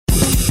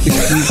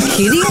You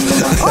kidding?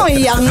 I'm a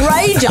young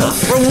rager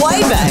from way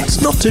back. It's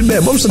not too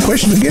bad. What was the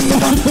question again?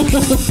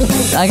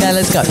 Okay,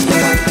 let's go.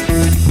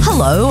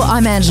 Hello,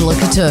 I'm Angela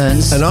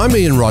Caterns. And I'm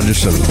Ian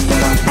Rogerson.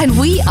 And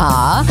we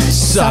are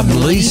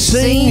Suddenly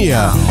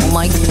Senior. Oh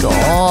my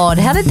God,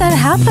 how did that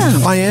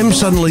happen? I am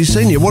suddenly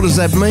senior. What does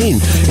that mean?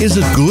 Is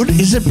it good?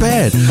 Is it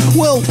bad?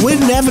 Well, we're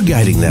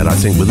navigating that, I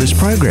think, with this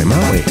program,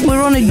 aren't we?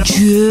 We're on a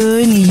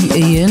journey,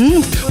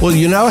 Ian. Well,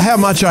 you know how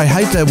much I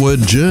hate that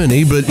word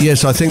journey, but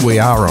yes, I think we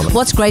are on it.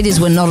 What's great is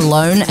we're not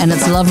alone, and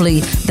it's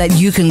lovely that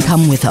you can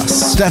come with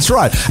us. That's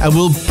right. And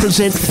we'll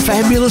present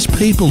fabulous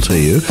people to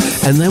you,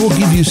 and they will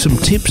give you some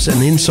tips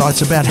and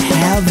insights about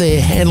how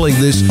they're handling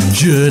this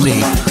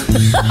journey.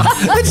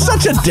 It's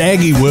such a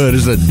daggy word,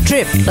 isn't it?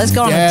 Trip. Let's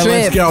go on a trip.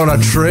 Let's go on a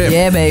trip.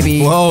 Yeah,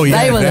 baby. Oh,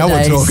 yeah. They were the Now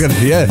we're days. talking.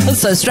 Yeah.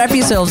 So strap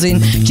yourselves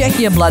in, check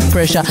your blood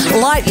pressure,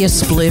 light your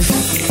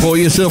spliff. Pour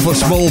yourself a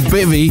small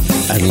bivvy,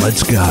 and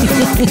let's go.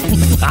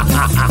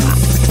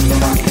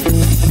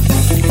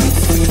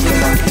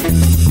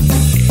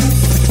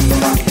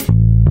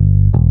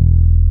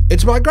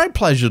 It's my great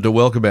pleasure to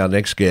welcome our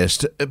next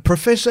guest.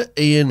 Professor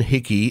Ian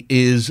Hickie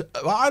is,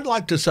 I'd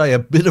like to say, a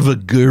bit of a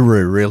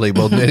guru, really,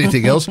 more than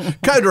anything else.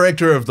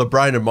 Co-director of the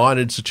Brain and Mind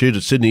Institute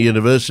at Sydney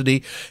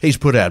University. He's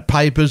put out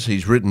papers,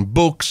 he's written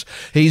books,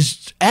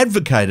 he's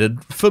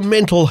advocated for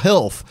mental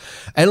health.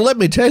 And let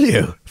me tell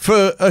you,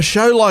 for a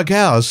show like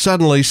ours,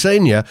 Suddenly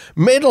Senior,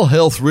 mental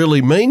health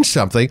really means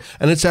something,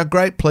 and it's our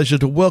great pleasure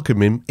to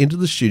welcome him into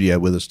the studio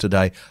with us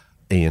today.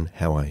 Ian,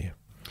 how are you?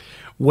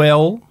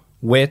 Well,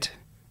 wet,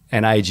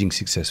 and ageing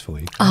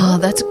successfully. Oh,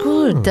 that's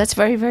good. That's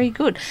very, very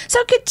good.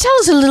 So tell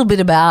us a little bit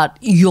about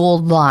your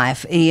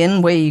life,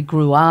 Ian, where you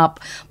grew up.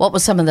 What were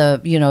some of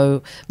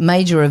the,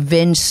 major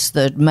events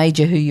that made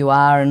you who you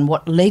are, and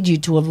what led you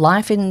to a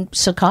life in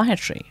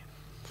psychiatry?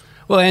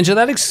 Well,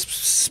 Angela, that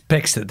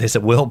expects that there's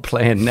a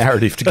well-planned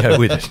narrative to go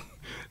with it.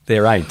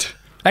 There ain't.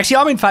 Actually,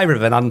 I'm in favour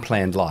of an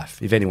unplanned life,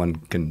 if anyone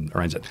can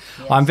arrange it.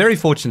 Yes. I'm very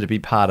fortunate to be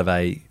part of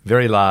a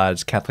very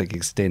large Catholic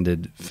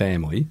extended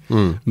family,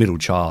 middle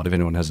child, if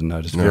anyone hasn't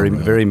noticed,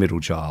 very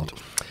middle child,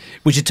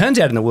 which it turns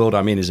out in the world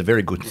I'm in is a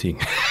very good thing.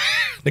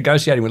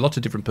 Negotiating with lots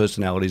of different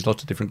personalities,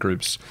 lots of different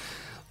groups,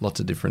 lots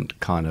of different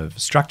kind of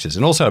structures,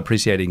 and also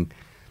appreciating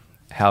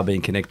how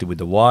being connected with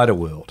the wider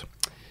world.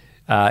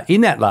 In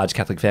that large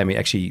Catholic family,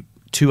 actually,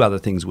 two other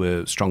things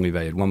were strongly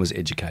valued. One was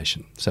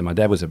education. So my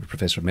dad was a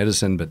professor of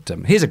medicine, but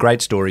here's a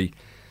great story.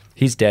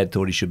 His dad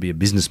thought he should be a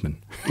businessman.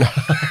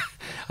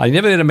 I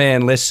never met a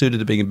man less suited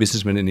to being a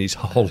businessman in his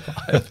whole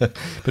life.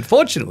 But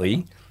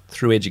fortunately,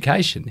 through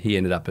education, he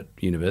ended up at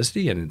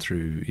university, and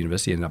through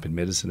university ended up in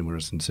medicine.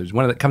 And so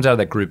one of that comes out of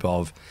that group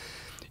of,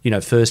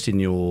 first in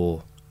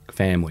your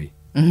family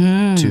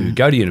to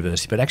go to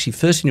university, but actually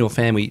first in your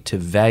family to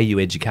value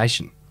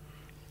education.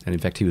 And in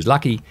fact, he was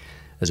lucky.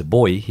 As a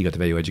boy, he got to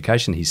value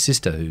education. His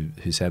sister,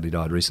 who sadly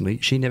died recently,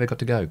 she never got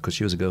to go because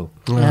she was a girl.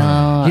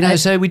 Oh.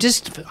 So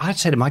I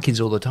say to my kids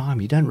all the time,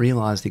 you don't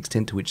realise the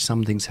extent to which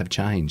some things have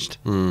changed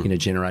in a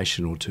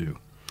generation or two.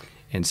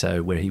 And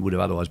so where he would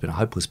have otherwise been a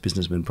hopeless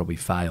businessman, probably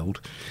failed,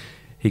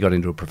 he got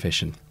into a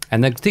profession.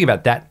 And the thing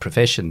about that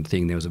profession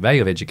thing, there was a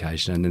value of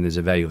education, and then there's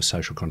a value of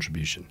social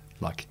contribution.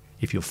 Like,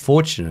 if you're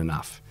fortunate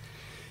enough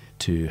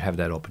to have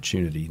that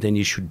opportunity, then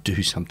you should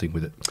do something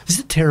with it. This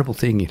is a terrible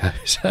thing,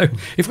 So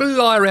if we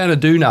lie around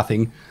and do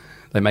nothing,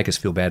 they make us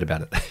feel bad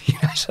about it.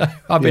 So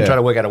I've been trying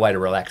to work out a way to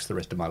relax the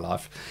rest of my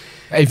life.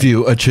 Have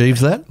you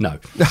achieved that? No.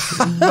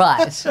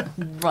 Right.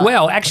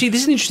 Well, actually,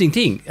 this is an interesting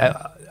thing.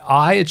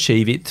 I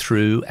achieve it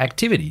through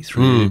activity,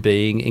 through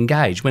being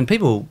engaged. When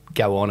people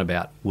go on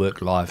about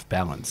work-life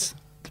balance,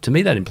 to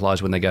me that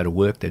implies when they go to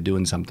work, they're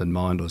doing something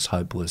mindless,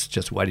 hopeless,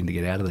 just waiting to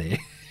get out of there.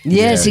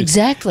 Yes,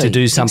 exactly. To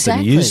do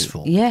something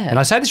useful. Yeah. And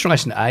I say this in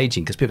relation to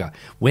ageing because people go,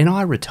 when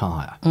I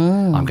retire,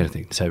 I'm going to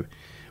think. So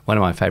one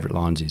of my favourite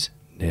lines is,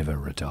 never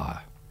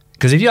retire.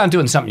 Because if you aren't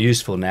doing something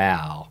useful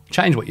now,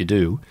 change what you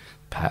do,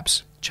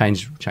 perhaps.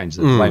 Change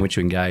the way in which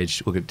you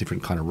engage, look at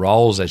different kind of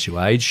roles as you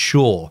age,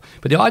 sure.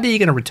 But the idea you're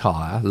going to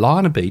retire, lie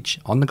on a beach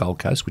on the Gold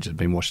Coast, which has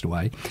been washed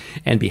away,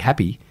 and be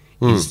happy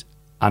is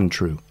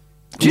untrue.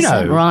 Do you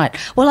know? Right.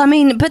 Well, I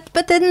mean, but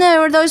then there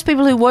are those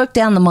people who work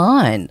down the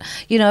mine,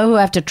 who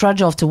have to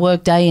trudge off to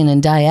work day in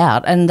and day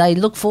out, and they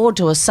look forward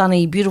to a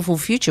sunny, beautiful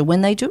future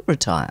when they do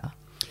retire.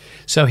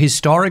 So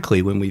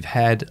historically, when we've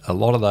had a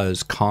lot of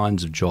those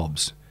kinds of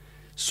jobs,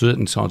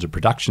 certain kinds of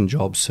production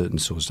jobs, certain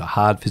sorts of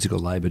hard physical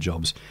labour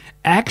jobs,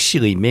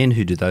 actually men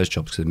who do those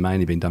jobs, because they've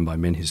mainly been done by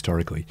men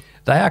historically,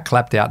 they are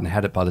clapped out and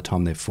had it by the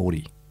time they're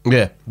 40.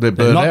 Yeah, they're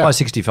not out. By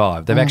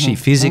 65. They've actually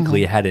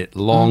physically had it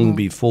long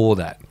before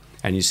that.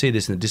 And you see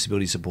this in the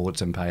disability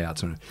supports and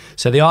payouts.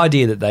 So the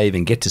idea that they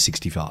even get to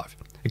 65,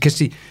 because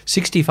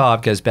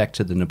 65 goes back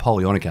to the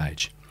Napoleonic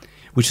age,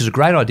 which was a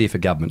great idea for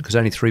government because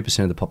only 3%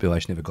 of the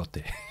population ever got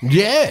there.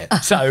 Yeah.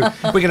 So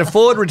we can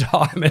afford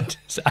retirement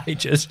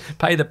ages,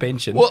 pay the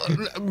pension. Well,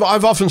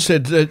 I've often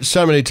said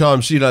so many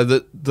times,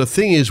 that the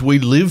thing is we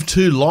live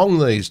too long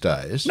these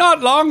days.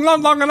 Not long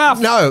enough.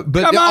 No,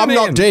 but Come on, I'm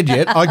not Ian. dead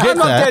yet. I get I'm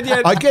that. not dead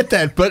yet. I get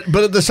that. But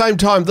at the same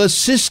time, the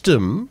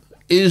system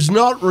is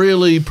not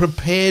really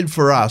prepared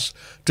for us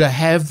to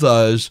have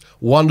those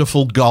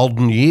wonderful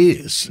golden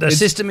years. The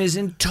system is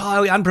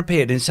entirely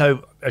unprepared. And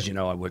so, as you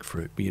know, I work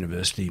for a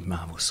university,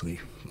 marvellously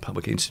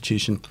public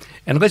institution.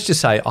 And let's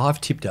just say I've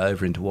tipped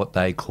over into what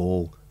they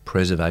call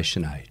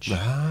preservation age.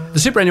 The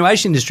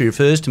superannuation industry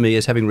refers to me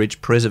as having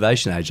reached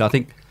preservation age. I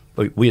think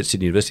we at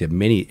Sydney University have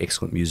many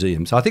excellent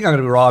museums. So I think I'm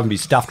going to arrive and be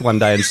stuffed one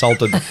day and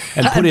salted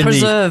and put in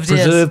the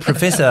preserved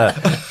professor.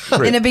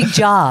 In a big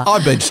jar.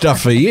 I've been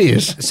stuffed for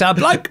years. So a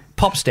bloke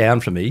pops down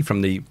from me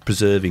from the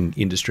preserving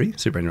industry,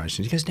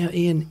 superannuation. He goes, now,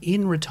 Ian,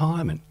 in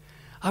retirement.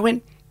 I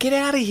went, get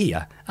out of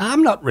here.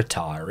 I'm not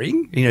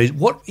retiring. You know,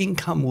 what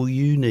income will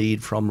you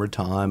need from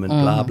retirement?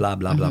 Blah, blah,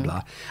 blah, blah,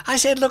 blah. I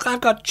said, look,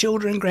 I've got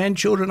children,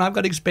 grandchildren. I've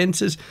got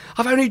expenses.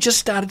 I've only just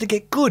started to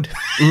get good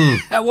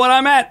at what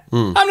I'm at.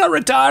 I'm not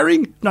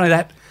retiring. None of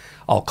that.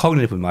 Oh,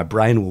 cognitively, my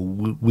brain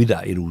will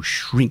wither. It'll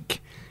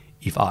shrink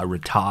if I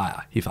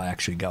retire, if I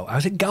actually go. I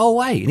said, go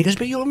away. And he goes,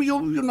 but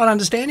you're not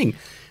understanding.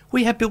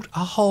 We have built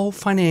a whole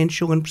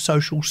financial and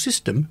social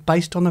system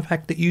based on the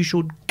fact that you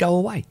should go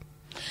away.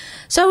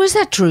 So is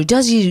that true?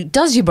 Does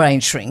your brain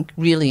shrink,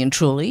 really and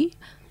truly?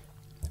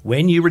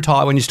 When you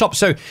retire, when you stop.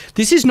 So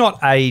this is not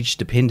age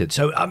dependent.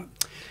 So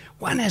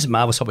one has a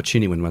marvellous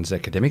opportunity when one's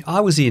academic. I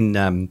was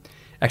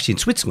actually in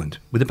Switzerland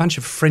with a bunch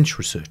of French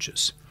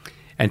researchers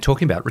and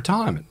talking about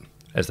retirement.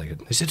 They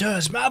said,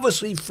 it's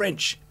marvellously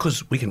French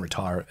because we can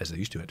retire as they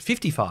used to at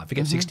 55,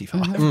 forget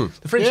 65.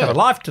 The French have a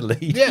life to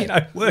lead. You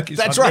know, work is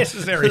not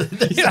necessary.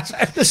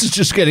 This is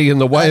just getting in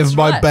the way of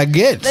my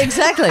baguette.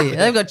 Exactly.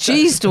 They've got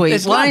cheese to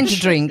eat, wine to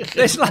drink.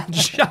 There's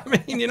lunch. I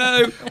mean, you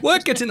know,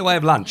 work gets in the way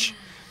of lunch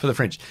for the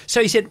French.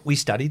 So he said, we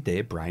studied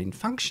their brain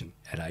function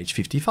at age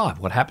 55,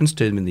 what happens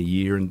to them in the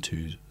year and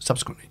two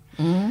subsequently.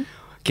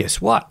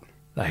 Guess what?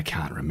 They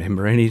can't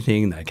remember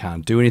anything. They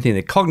can't do anything.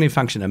 Their cognitive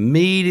function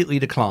immediately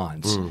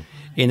declines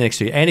in the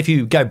next year. And if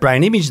you go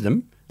brain image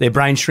them, their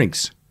brain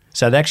shrinks.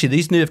 So actually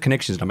these nerve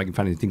connections, and I'm making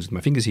funny things with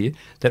my fingers here,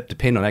 that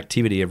depend on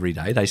activity every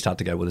day, they start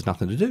to go, well, there's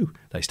nothing to do.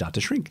 They start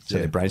to shrink. So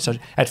their brain starts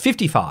at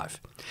 55.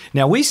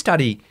 Now, we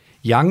study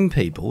young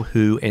people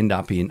who end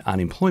up in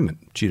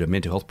unemployment due to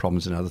mental health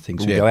problems and other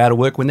things who go out of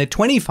work when they're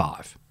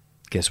 25.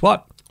 Guess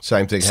what?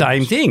 Same thing.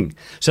 Same thing.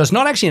 So it's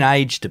not actually an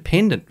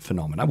age-dependent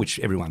phenomena, which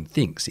everyone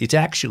thinks. It's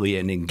actually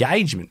an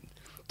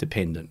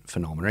engagement-dependent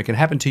phenomena. It can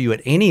happen to you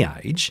at any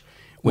age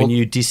when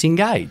you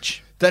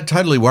disengage. That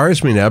totally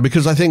worries me now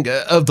because I think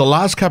of the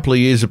last couple of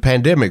years of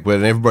pandemic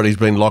when everybody's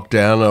been locked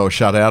down or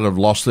shut out, have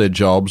lost their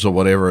jobs or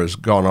whatever has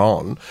gone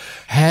on,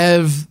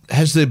 has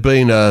there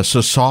been a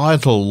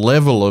societal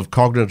level of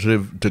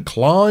cognitive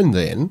decline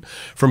then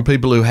from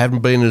people who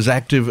haven't been as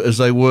active as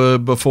they were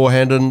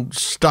beforehand and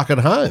stuck at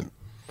home?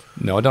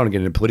 No, I don't want to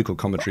get into political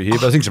commentary here,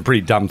 but I think some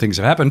pretty dumb things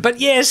have happened. But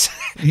yes,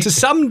 to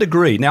some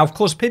degree. Now, of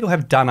course, people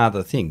have done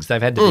other things.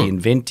 They've had to be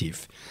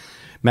inventive.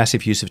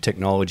 Massive use of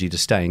technology to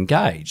stay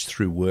engaged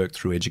through work,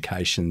 through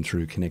education,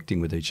 through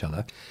connecting with each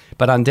other.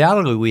 But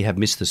undoubtedly, we have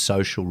missed the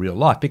social real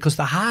life because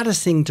the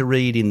hardest thing to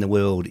read in the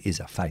world is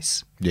a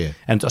face. Yeah.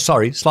 And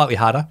sorry, slightly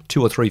harder,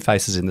 2 or 3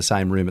 faces in the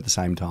same room at the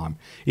same time.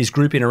 Is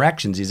group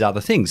interactions, is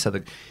other things. So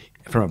that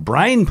from a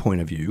brain point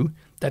of view,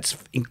 that's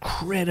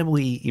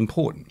incredibly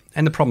important.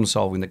 And the problem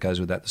solving that goes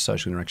with that, the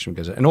social interaction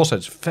goes with that. And also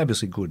it's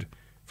fabulously good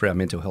for our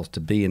mental health to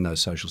be in those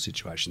social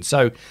situations.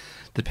 So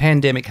the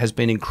pandemic has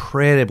been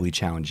incredibly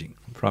challenging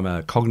from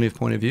a cognitive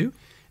point of view.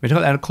 And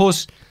of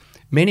course,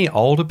 many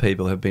older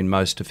people have been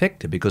most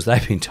affected because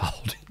they've been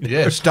told,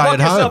 stay lock at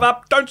yourself home.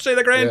 up, don't see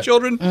the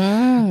grandchildren,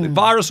 the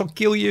virus will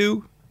kill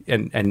you.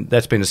 And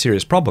that's been a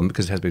serious problem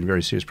because it has been a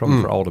very serious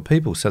problem for older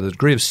people. So the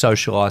degree of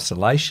social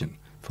isolation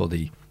for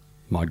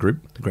my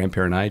group, the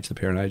grandparent age, the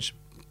parent age,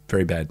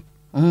 very bad.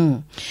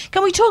 Can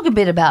we talk a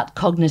bit about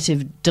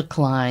cognitive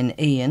decline,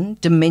 Ian,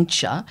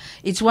 dementia?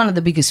 It's one of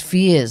the biggest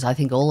fears I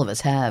think all of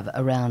us have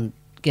around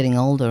getting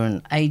older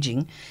and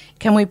ageing.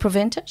 Can we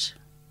prevent it?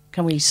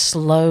 Can we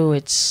slow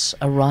its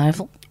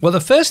arrival? Well,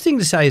 the first thing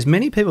to say is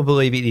many people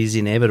believe it is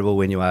inevitable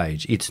when you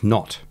age. It's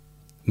not.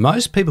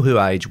 Most people who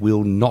age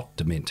will not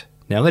dement.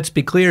 Now, let's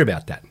be clear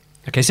about that.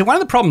 Okay, so one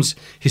of the problems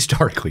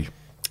historically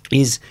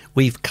is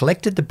we've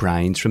collected the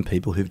brains from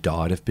people who've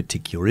died of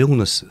particular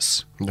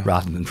illnesses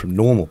rather than from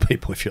normal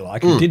people, if you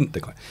like, who didn't.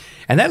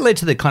 And that led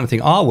to the kind of thing,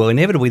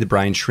 inevitably the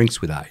brain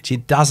shrinks with age.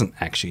 It doesn't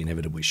actually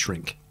inevitably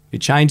shrink. It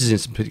changes in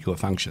some particular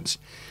functions.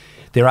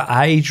 There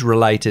are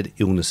age-related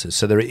illnesses.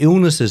 So there are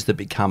illnesses that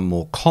become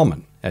more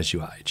common as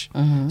you age.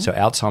 So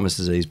Alzheimer's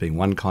disease being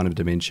one kind of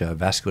dementia,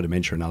 vascular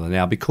dementia another.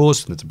 Now,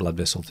 because it's a blood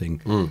vessel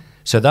thing,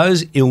 so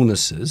those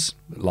illnesses,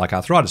 like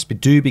arthritis,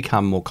 do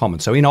become more common.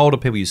 So in older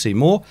people, you see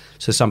more.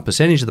 So some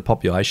percentage of the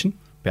population,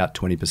 about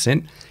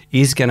 20%,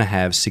 is going to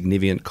have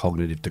significant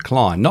cognitive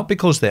decline, not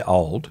because they're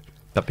old,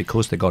 but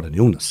because they've got an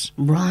illness.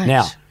 Right.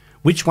 Now,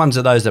 which ones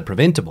are those that are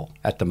preventable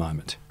at the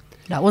moment?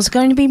 That was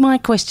going to be my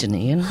question,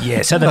 Ian.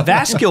 Yeah, so the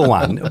vascular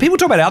one, people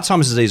talk about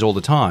Alzheimer's disease all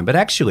the time, but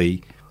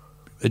actually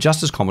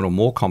just as common or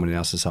more common in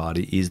our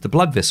society is the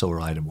blood vessel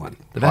related one,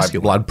 the High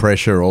vascular blood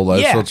pressure, all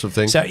those sorts of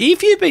things. So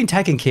if you've been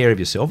taking care of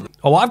yourself,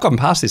 I've gotten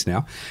past this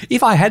now.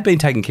 If I had been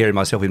taking care of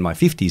myself in my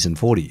 50s and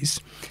 40s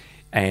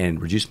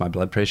and reduced my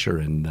blood pressure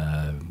and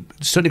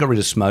certainly got rid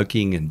of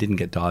smoking and didn't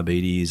get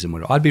diabetes and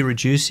whatever, I'd be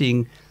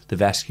reducing the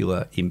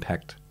vascular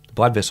impact, the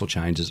blood vessel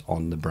changes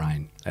on the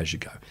brain as you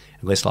go.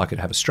 And less likely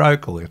to have a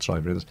stroke or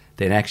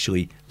then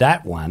actually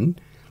that one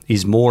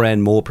is more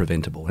and more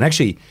preventable. And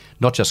actually,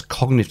 not just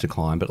cognitive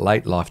decline, but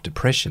late life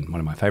depression, one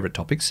of my favourite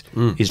topics,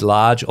 is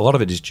large. A lot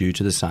of it is due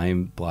to the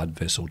same blood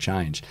vessel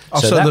change.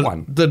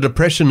 So the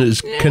depression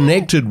is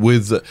connected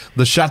with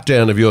the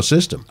shutdown of your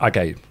system.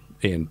 Okay,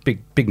 Ian,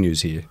 big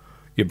news here.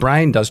 Your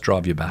brain does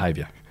drive your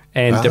behaviour.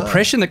 And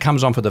depression that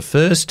comes on for the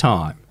first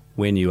time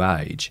when you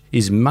age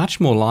is much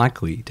more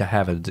likely to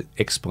have an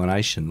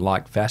explanation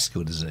like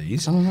vascular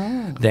disease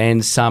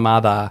than some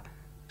other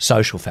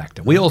social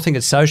factor. We all think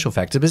it's social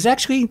factor, but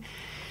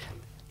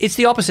it's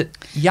the opposite.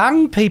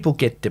 Young people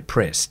get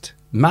depressed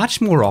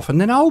much more often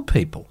than old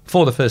people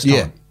for the first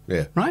time.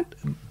 Yeah. Right?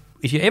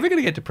 If you're ever going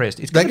to get depressed,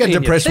 they get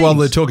depressed while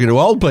they're talking to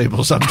old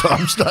people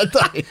sometimes, don't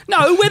they?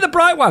 No, we're the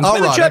bright ones. We're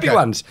the chirpy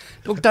ones.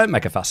 Look, don't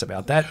make a fuss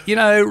about that. You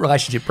know,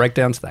 relationship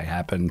breakdowns, they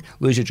happen.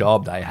 Lose your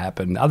job, they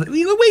happen. We're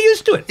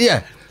used to it.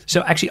 Yeah.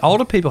 So actually,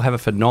 older people have a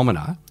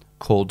phenomena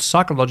called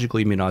psychological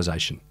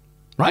immunisation,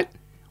 right?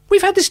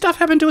 We've had this stuff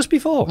happen to us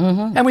before,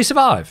 and we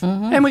survive.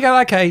 And we go,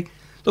 okay,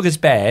 look, it's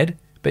bad,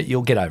 but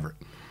you'll get over it.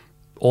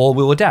 Or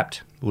we'll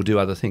adapt. We'll do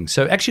other things.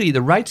 So actually,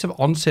 the rates of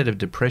onset of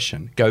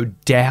depression go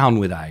down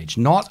with age,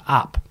 not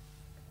up.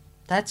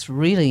 That's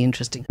really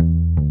interesting.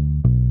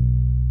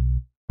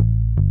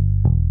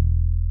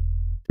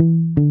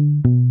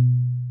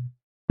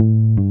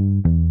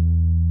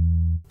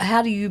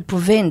 How do you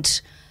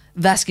prevent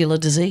vascular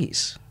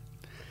disease?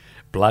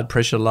 Blood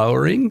pressure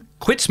lowering.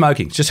 Quit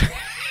smoking. Just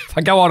if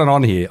I go on and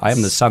on here, I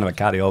am the son of a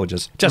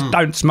cardiologist. Just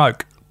don't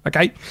smoke,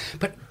 okay?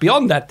 But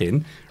beyond that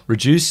then,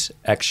 reduce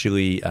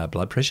actually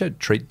blood pressure,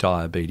 treat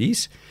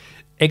diabetes.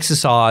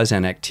 Exercise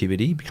and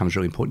activity becomes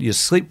really important. Your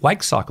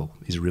sleep-wake cycle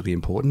is really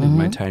important in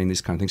maintaining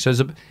this kind of thing.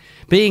 So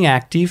being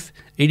active,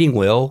 eating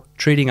well,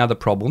 treating other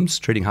problems,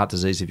 treating heart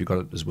disease if you've got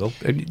it as well.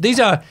 These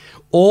are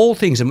all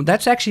things, and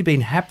that's actually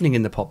been happening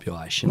in the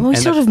population. Well, we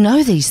sort of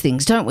know these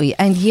things, don't we?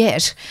 And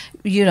yet,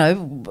 you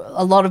know,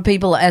 a lot of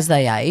people as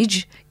they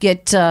age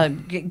get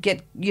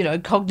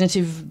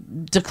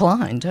cognitive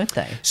decline, don't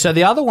they? So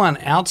the other one,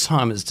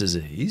 Alzheimer's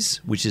disease,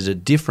 which is a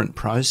different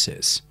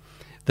process,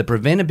 the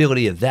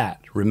preventability of that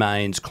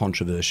remains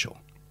controversial.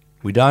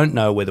 We don't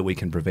know whether we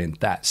can prevent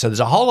that. So there's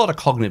a whole lot of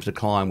cognitive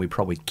decline we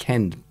probably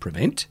can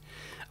prevent.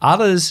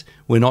 Others,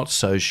 we're not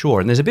so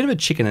sure. And there's a bit of a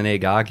chicken and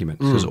egg argument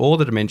because all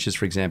the dementias,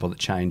 for example, that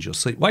change your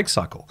sleep-wake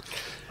cycle.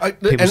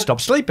 People stop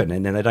sleeping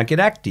and then they don't get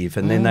active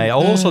and then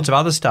all sorts of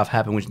other stuff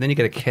happen, which then you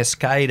get a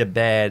cascade of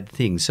bad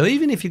things. So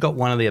even if you've got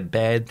one of the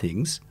bad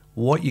things,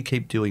 what you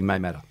keep doing may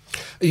matter.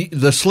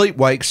 The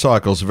sleep-wake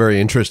cycle is a very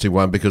interesting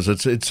one because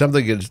it's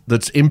something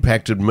that's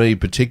impacted me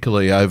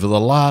particularly over the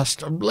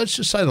last, let's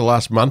just say the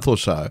last month or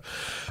so.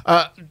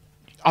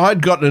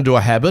 I'd gotten into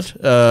a habit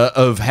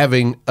of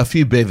having a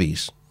few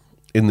bevies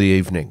in the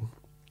evening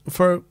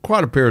for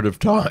quite a period of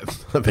time.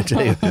 Let me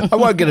tell you. I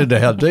won't get into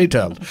how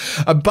detailed.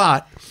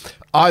 But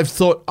I've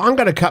thought I'm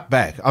going to cut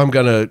back. I'm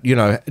going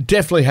to,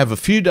 definitely have a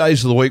few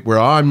days of the week where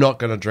I'm not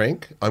going to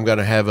drink. I'm going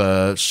to have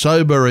a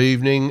sober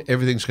evening.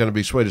 Everything's going to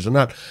be sweet as a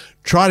nut.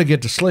 Try to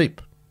get to sleep.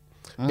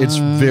 It's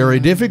very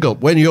difficult.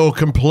 When you're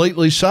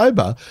completely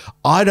sober,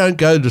 I don't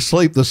go to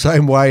sleep the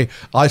same way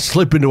I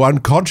slip into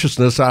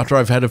unconsciousness after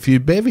I've had a few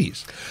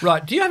bevies.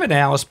 Right. Do you have an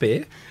hour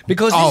spare?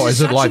 Because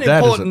this is such an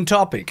important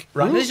topic.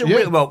 Right. This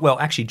is well,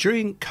 actually,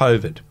 during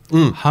COVID,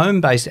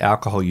 home-based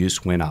alcohol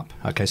use went up.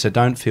 Okay, so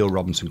don't feel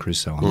Robinson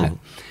Crusoe on that.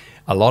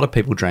 A lot of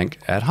people drank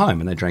at home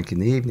and they drank in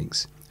the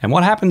evenings. And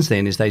what happens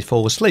then is they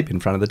fall asleep in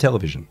front of the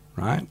television,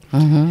 right?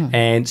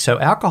 And so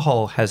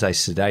alcohol has a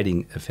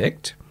sedating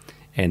effect.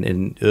 And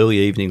in early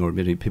evening or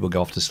midday, people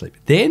go off to sleep.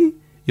 Then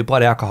your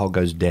blood alcohol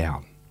goes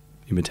down.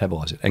 You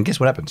metabolize it. And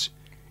guess what happens?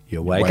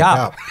 You wake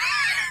up.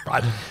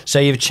 Right. So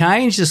you've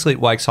changed the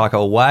sleep-wake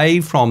cycle away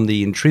from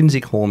the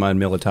intrinsic hormone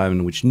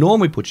melatonin, which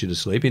normally puts you to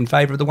sleep, in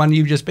favour of the one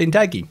you've just been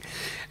taking,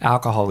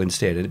 alcohol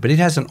instead. But it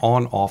has an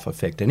on-off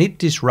effect, and it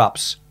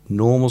disrupts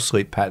normal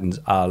sleep patterns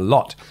a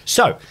lot.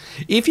 So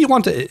if you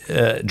want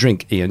to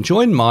drink, Ian,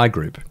 join my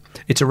group.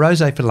 It's a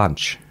rosé for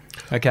lunch.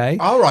 Okay.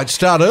 All right,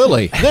 start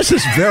early. This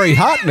is very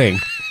heartening.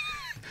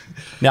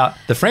 Now,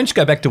 the French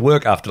go back to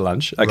work after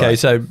lunch. Okay, right.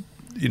 So,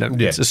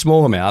 it's a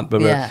small amount,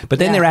 but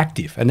then they're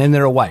active and then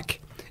they're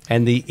awake.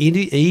 And the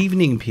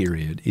evening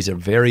period is a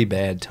very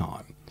bad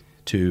time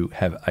to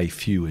have a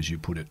few, as you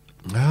put it.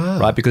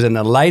 Right? Because then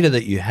the later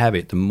that you have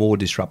it, the more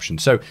disruption.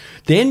 So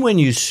then when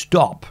you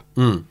stop,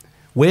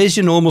 where's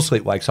your normal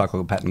sleep-wake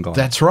cycle pattern gone?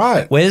 That's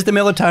right. Where's the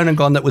melatonin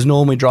gone that was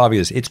normally driving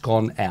us? It's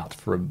gone out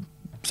for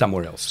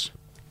somewhere else.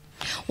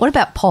 What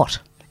about pot?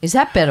 Is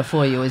that better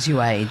for you as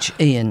you age,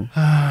 Ian?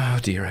 Oh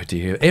dear, oh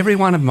dear.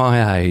 Everyone of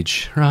my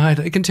age, right?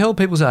 They can tell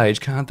people's age,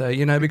 can't they?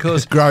 You know,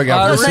 because Growing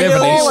up in the They 70s.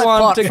 all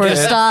want pot to for a get-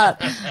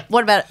 start.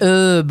 What about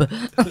herb?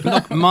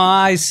 Look,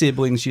 my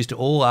siblings used to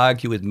all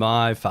argue with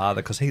my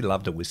father because he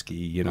loved a whiskey,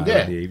 you know,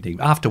 Yeah. in the evening.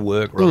 After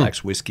work,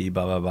 relax whiskey,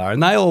 blah, blah, blah.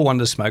 And they all wanted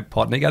to smoke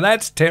pot. And they go,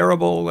 that's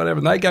terrible, whatever.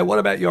 And they go, what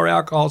about your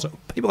alcohol? So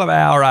people of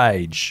our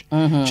age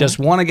just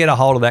want to get a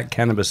hold of that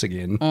cannabis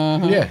again.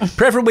 Yeah.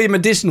 Preferably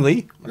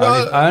medicinally,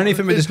 only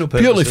for medicinal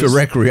purposes. Purely for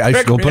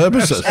recreational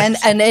purposes.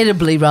 and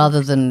edibly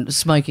rather than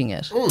smoking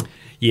it.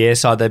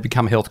 Yes, they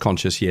become health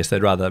conscious. Yes,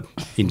 they'd rather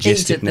ingest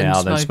Eat it it than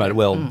now than smoke smoke it. it.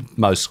 Well,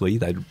 mostly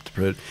they'd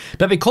prefer it.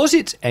 But because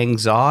it's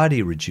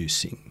anxiety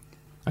reducing,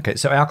 okay,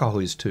 so alcohol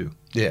is too.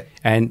 Yeah.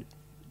 And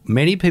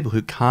many people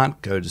who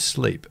can't go to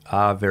sleep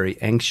are very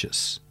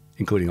anxious,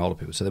 including older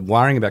people. So they're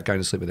worrying about going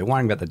to sleep, but they're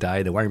worrying about the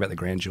day, they're worrying about the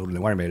grandchildren,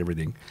 they're worrying about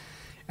everything.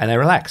 And they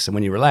relax. And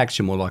when you relax,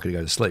 you're more likely to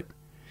go to sleep.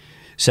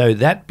 So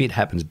that bit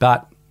happens,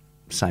 but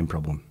same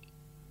problem.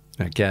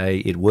 Okay,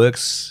 it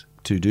works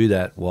to do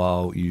that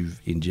while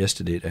you've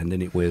ingested it and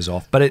then it wears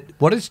off. But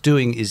what it's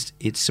doing is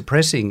it's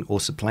suppressing or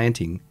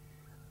supplanting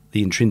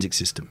the intrinsic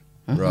system.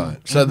 Right.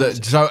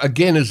 So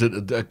again, is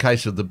it a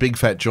case of the big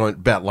fat joint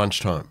about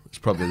lunchtime? It's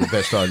probably the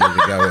best idea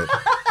to go with.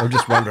 I'm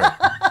just wondering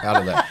out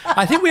of that.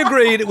 I think we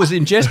agreed it was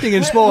ingesting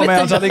in small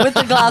amounts. I think. With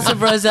the glass of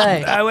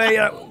rosé.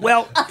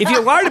 Well, if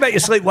you're worried about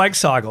your sleep-wake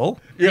cycle,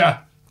 Yeah.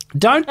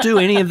 don't do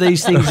any of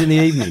these things in the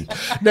evening.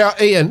 Now,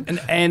 Ian.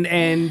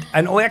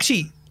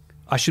 Actually,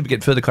 I should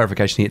get further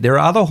clarification here. There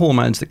are other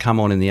hormones that come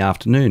on in the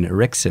afternoon,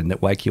 orexin,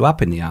 that wake you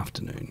up in the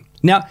afternoon.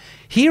 Now,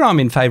 here I'm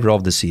in favour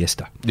of the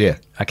siesta. Yeah.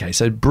 Okay,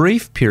 so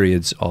brief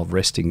periods of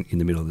resting in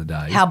the middle of the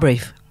day. How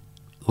brief?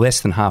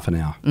 Less than half an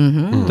hour.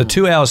 Mm-hmm. The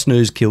 2-hour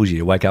snooze kills you.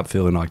 You wake up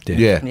feeling like death.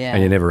 Yeah. Yeah.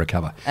 And you never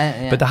recover.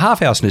 Yeah. But the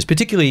half-hour snooze,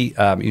 particularly,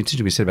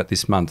 we said about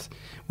this month,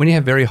 when you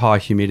have very high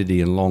humidity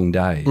and long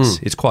days,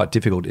 it's quite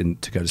difficult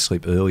to go to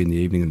sleep early in the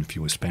evening. And if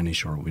you were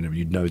Spanish or whenever,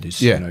 you'd know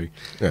this. Yeah. You know.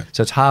 Yeah.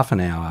 So it's half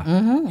an hour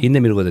in the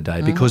middle of the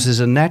day because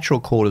there's a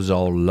natural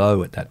cortisol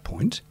low at that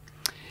point.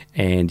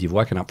 And you've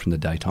woken up from the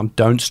daytime.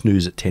 Don't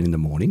snooze at 10 in the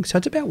morning. So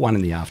it's about 1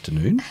 in the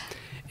afternoon.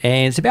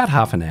 And it's about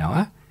half an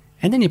hour.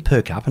 And then you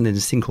perk up, and then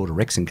this thing called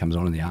orexin comes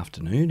on in the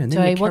afternoon. And then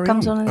Sorry, you what carry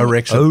comes on in the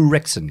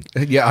Orexin.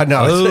 Yeah, I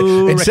know.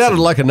 Oh, It sounded Rexon.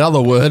 like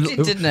another word,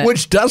 Didn't it?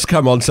 which does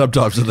come on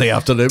sometimes in the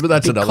afternoon, but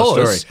that's another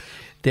story. Because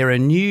there are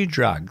new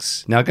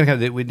drugs. Now,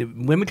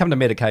 when we come to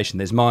medication,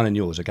 there's mine and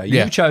yours, okay?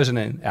 Yeah. You've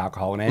chosen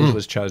alcohol, and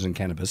Angela's chosen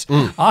cannabis.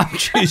 I'm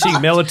choosing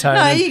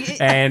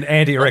melatonin and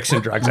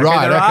anti-orexin drugs. Okay?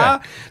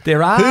 Right,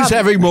 There are... Who's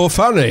having more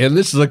fun, Ian?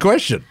 This is a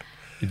question.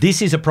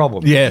 This is a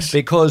problem. Yes.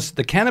 Because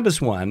the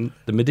cannabis one,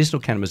 the medicinal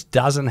cannabis,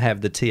 doesn't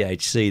have the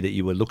THC that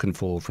you were looking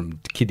for from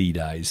kiddie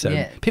days. So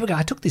Yeah. people go,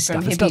 I took this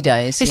From stuff. hippie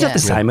days, It's yeah. not the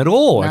same at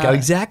all. I No. go,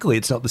 exactly,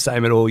 it's not the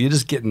same at all. You're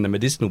just getting the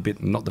medicinal bit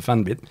and not the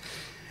fun bit.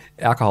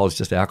 Alcohol is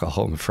just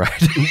alcohol, I'm afraid.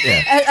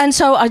 And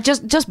so I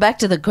just back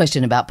to the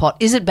question about pot.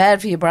 Is it bad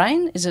for your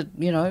brain? Is it,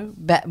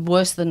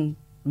 worse than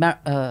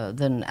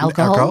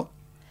alcohol?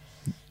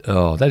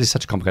 Oh, that is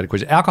such a complicated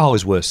question. Alcohol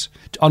is worse.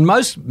 On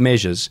most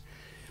measures,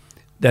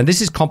 now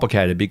this is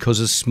complicated because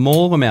a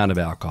small amount of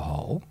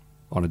alcohol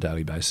on a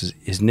daily basis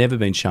has never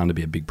been shown to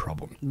be a big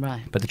problem.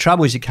 Right. But the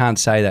trouble is you can't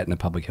say that in a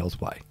public health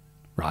way,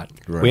 right?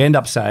 We end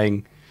up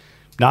saying,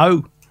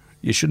 no,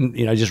 you shouldn't,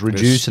 just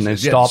reduce and then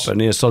Yes. stop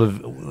and sort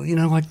of,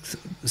 like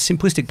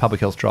simplistic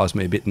public health drives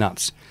me a bit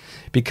nuts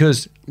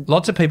because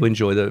lots of people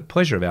enjoy the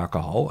pleasure of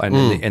alcohol and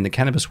in the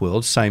cannabis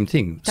world, same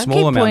thing. Don't Small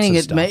keep amounts pointing of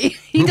at stuff. me.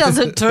 He does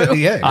it too.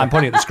 Yeah. I'm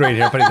pointing at the screen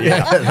here. I'm pointing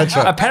at the That's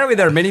right. Apparently,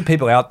 there are many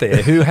people out there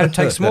who have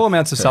take small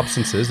amounts of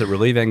substances that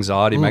relieve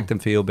anxiety, make them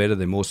feel better,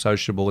 they're more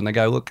sociable, and they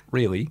go, look,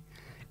 really,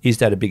 is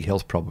that a big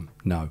health problem?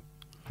 No.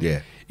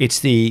 Yeah. It's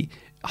the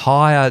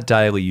higher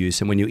daily use,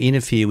 and when you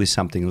interfere with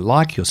something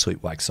like your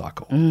sleep-wake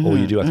cycle, or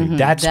you do, I think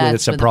that's when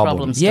it's a where the problem.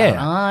 problems Yeah.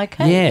 start. Ah,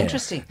 okay, Yeah.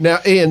 interesting. Now,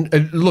 Ian,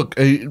 look,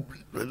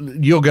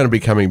 you're going to be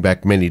coming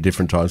back many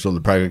different times on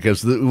the program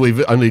because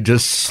we've only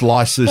just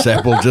sliced this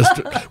apple.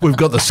 We've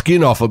got the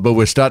skin off it, but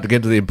we're starting to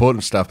get to the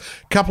important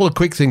stuff. Couple of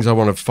quick things I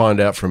want to find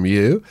out from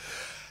you.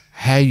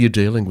 How you're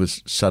dealing with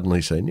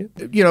suddenly senior?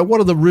 What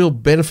are the real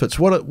benefits?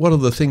 What are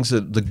the things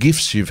the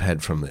gifts you've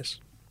had from this?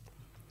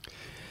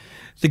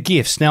 The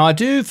gifts. Now, I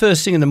do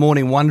first thing in the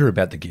morning wonder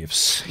about the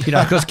gifts,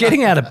 because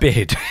getting out of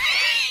bed,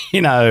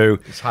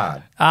 It's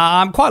hard.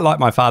 I'm quite like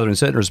my father in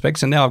certain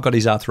respects, and now I've got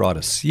his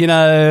arthritis. He's got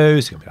a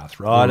bit of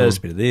arthritis,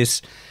 a bit of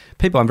this.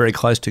 People I'm very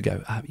close to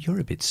go, you're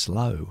a bit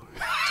slow.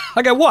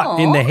 I go, what?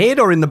 In the head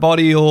or in the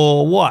body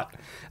or what?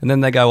 And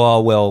then they go,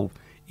 oh, well,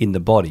 in the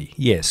body.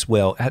 Yes,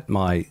 well, at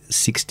my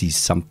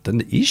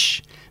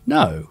 60-something-ish,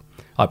 no.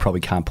 I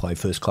probably can't play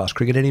first-class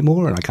cricket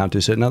anymore and I can't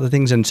do certain other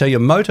things. And so your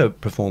motor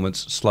performance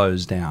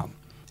slows down.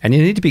 And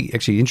you need to be,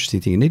 actually,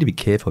 interesting thing, you need to be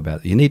careful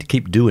about it. You need to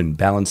keep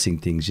balancing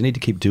things. You need to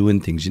keep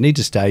doing things. You need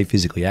to stay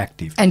physically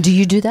active. And do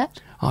you do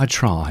that? I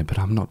try, but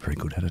I'm not very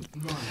good at it.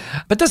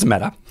 But it doesn't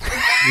matter.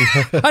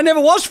 I never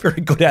was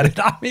very good at it.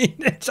 I mean,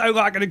 so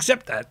I can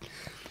accept that.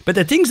 But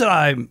the things that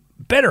I'm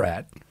better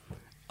at,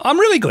 I'm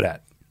really good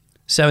at.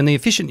 So in the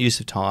efficient use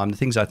of time, the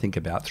things I think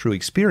about through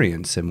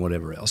experience and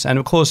whatever else. And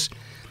of course,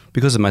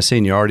 because of my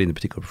seniority in the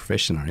particular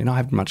profession I'm in, I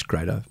have much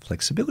greater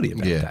flexibility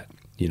about that,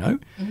 you know?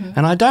 Mm-hmm.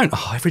 And I don't,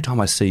 every time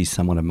I see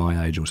someone of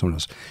my age or someone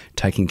else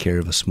taking care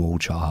of a small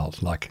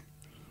child, like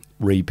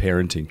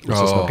reparenting,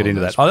 let's just not get into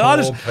that.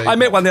 I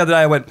met one the other day,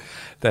 I went,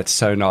 that's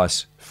so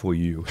nice for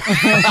you.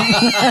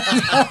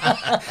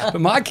 But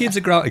my kids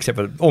are growing, except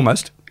for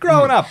almost,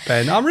 growing up.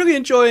 And I'm really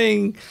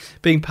enjoying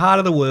being part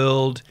of the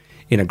world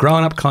in a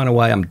growing up kind of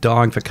way. I'm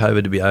dying for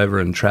COVID to be over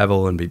and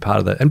travel and be part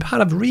of that. And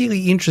part of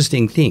really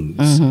interesting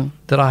things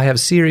that I have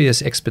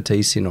serious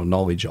expertise in or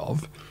knowledge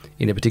of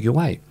in a particular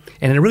way.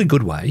 And in a really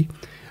good way,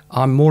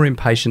 I'm more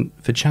impatient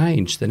for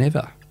change than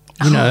ever.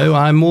 You know,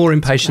 I'm more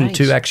impatient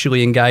to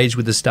actually engage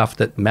with the stuff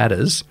that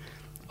matters.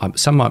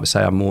 Some might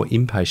say I'm more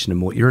impatient and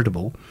more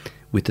irritable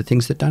with the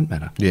things that don't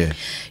matter. Yeah.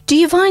 Do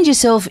you find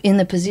yourself in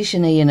the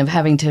position, Ian, of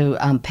having to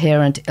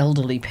parent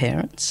elderly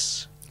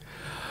parents?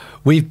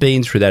 We've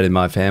been through that in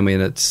my family,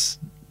 and it's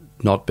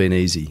not been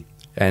easy.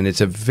 And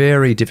it's a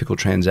very difficult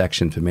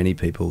transaction for many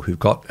people who've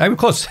got... And of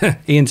course,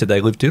 Ian said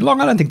they lived too long.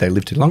 I don't think they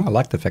lived too long. I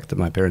like the fact that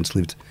my parents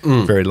lived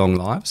very long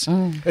lives.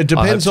 It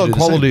depends on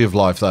quality of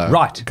life, though.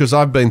 Right. Because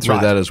I've been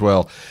through that as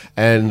well.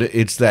 And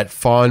it's that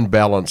fine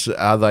balance.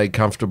 Are they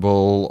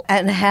comfortable?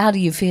 And how do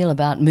you feel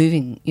about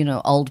moving, you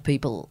know, old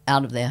people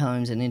out of their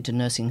homes and into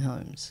nursing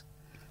homes?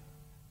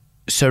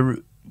 So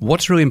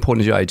what's really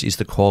important as you age is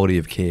the quality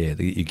of care,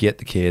 that you get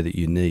the care that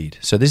you need.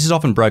 So this is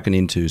often broken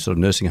into sort of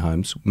nursing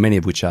homes, many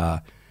of which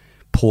are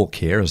poor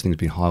care, as I think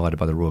has been highlighted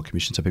by the Royal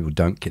Commission, so people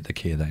don't get the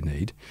care they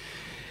need,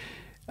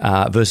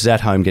 versus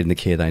at home getting the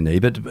care they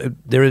need. But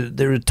there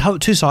are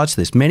two sides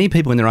to this. Many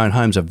people in their own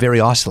homes are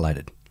very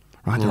isolated,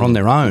 right? They're on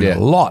their own a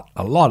lot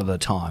of the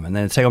time. And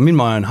they say, I'm in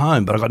my own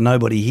home, but I've got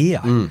nobody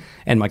here.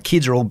 And my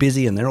kids are all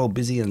busy and they're all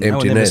busy and no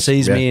one ever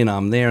sees me, and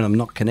I'm there and I'm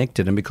not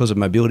connected. And because of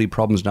mobility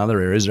problems in other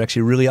areas, they're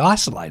actually really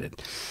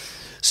isolated.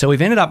 So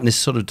we've ended up in this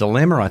sort of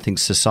dilemma, I think,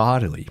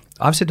 societally.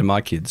 I've said to my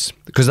kids,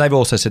 because they've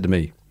also said to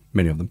me,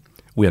 many of them,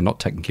 we are not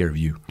taking care of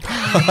you.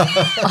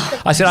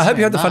 I said, I hope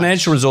you have the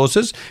financial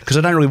resources, because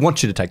I don't really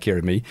want you to take care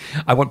of me.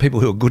 I want people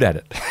who are good at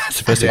it. That's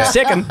the first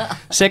thing.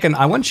 Second,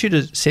 I want you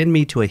to send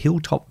me to a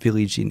hilltop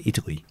village in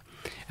Italy.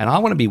 And I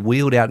want to be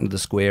wheeled out into the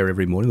square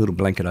every morning, a little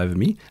blanket over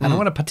me, and I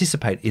want to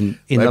participate in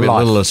the life. Maybe a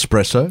little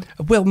espresso?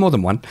 Well, more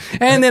than one.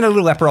 And then a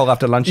little Aperol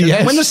after lunch.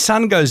 Yes. When the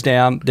sun goes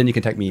down, then you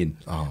can take me in.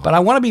 But I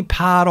want to be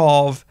part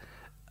of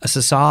a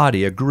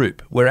society, a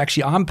group, where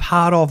actually I'm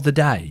part of the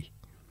day.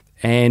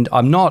 And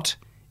I'm not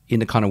in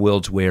the kind of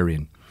worlds we're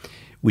in,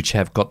 which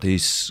have got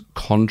these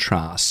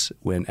contrasts.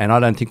 And I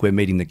don't think we're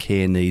meeting the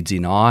care needs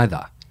in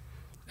either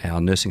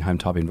our nursing home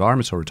type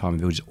environments or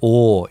retirement villages,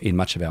 or in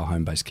much of our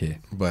home-based care.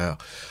 Wow.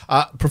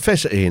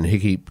 Professor Ian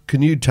Hickie,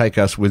 can you take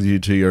us with you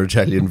to your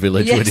Italian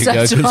village when you go?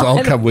 Yes, Because right.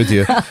 I'll come with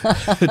you.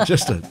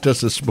 just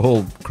a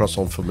small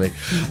croissant for me.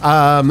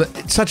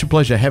 It's such a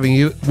pleasure having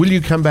you. Will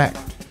you come back?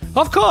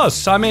 Of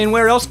course. I mean,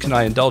 where else can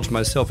I indulge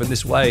myself in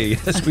this way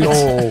as we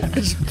all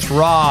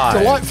thrive?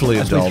 Delightfully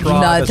indulged.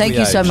 No, thank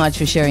you so much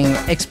for sharing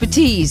your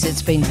expertise.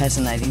 It's been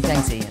fascinating.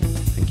 Thanks, Ian.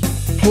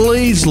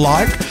 Please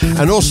like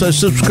and also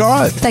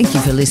subscribe. Thank you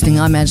for listening.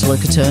 I'm Angela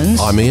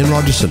Caterns. I'm Ian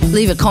Rogerson.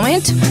 Leave a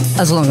comment,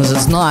 as long as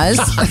it's nice.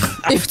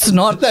 If it's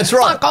not, That's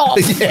right. fuck off.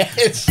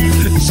 Yes.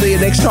 See you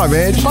next time,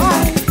 Ange.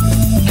 Bye.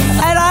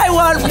 And I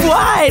want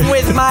wine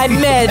with my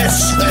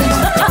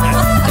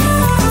meds.